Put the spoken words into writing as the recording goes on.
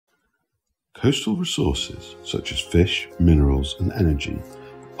Coastal resources such as fish, minerals and energy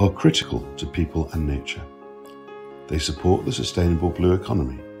are critical to people and nature. They support the sustainable blue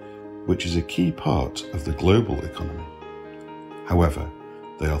economy, which is a key part of the global economy. However,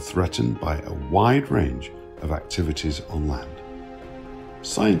 they are threatened by a wide range of activities on land.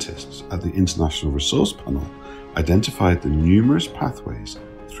 Scientists at the International Resource Panel identified the numerous pathways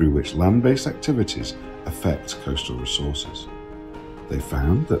through which land-based activities affect coastal resources. They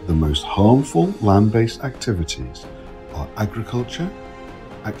found that the most harmful land-based activities are agriculture,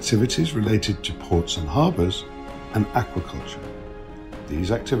 activities related to ports and harbours, and aquaculture.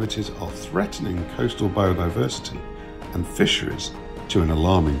 These activities are threatening coastal biodiversity and fisheries to an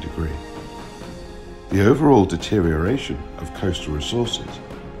alarming degree. The overall deterioration of coastal resources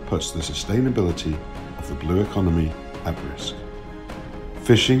puts the sustainability of the blue economy at risk.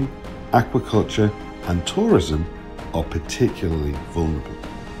 Fishing, aquaculture, and tourism are particularly vulnerable.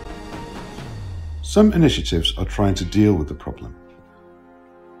 Some initiatives are trying to deal with the problem,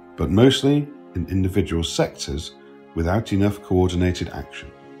 but mostly in individual sectors without enough coordinated action.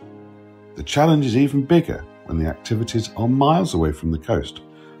 The challenge is even bigger when the activities are miles away from the coast,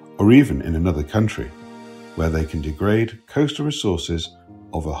 or even in another country, where they can degrade coastal resources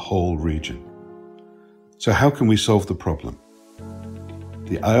of a whole region. So how can we solve the problem?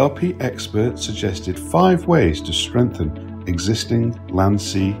 The IRP experts suggested 5 ways to strengthen existing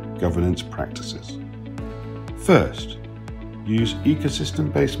land-sea governance practices. First, use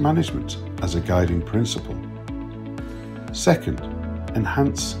ecosystem-based management as a guiding principle. Second,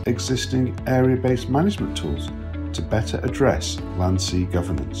 enhance existing area-based management tools to better address land-sea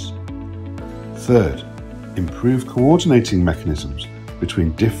governance. Third, improve coordinating mechanisms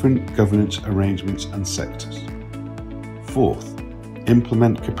between different governance arrangements and sectors. Fourth,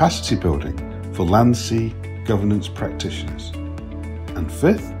 implement capacity building for land-sea governance practitioners. And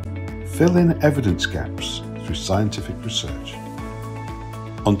fifth, fill in evidence gaps through scientific research.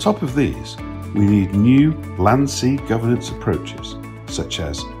 On top of these, we need new land-sea governance approaches, such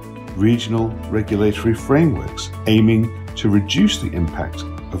as regional regulatory frameworks aiming to reduce the impact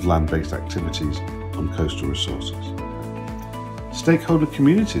of land-based activities on coastal resources. Stakeholder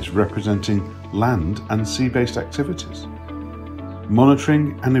communities representing land and sea-based activities.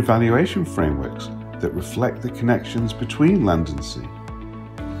 Monitoring and evaluation frameworks that reflect the connections between land and sea.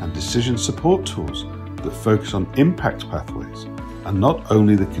 And decision support tools that focus on impact pathways and not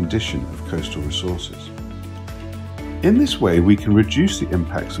only the condition of coastal resources. In this way, we can reduce the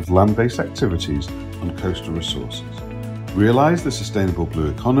impacts of land-based activities on coastal resources, realise the sustainable blue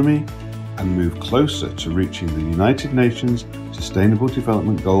economy, and move closer to reaching the United Nations Sustainable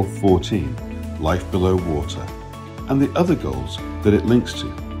Development Goal 14, Life Below Water, and the other goals that it links to.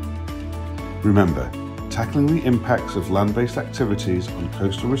 Remember, tackling the impacts of land-based activities on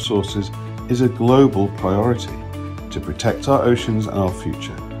coastal resources is a global priority to protect our oceans and our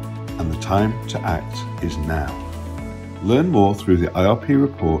future, and the time to act is now. Learn more through the IRP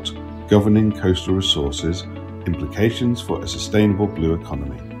report, Governing Coastal Resources, Implications for a Sustainable Blue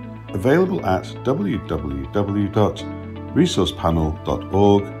Economy, available at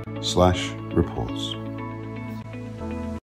www.resourcepanel.org/reports.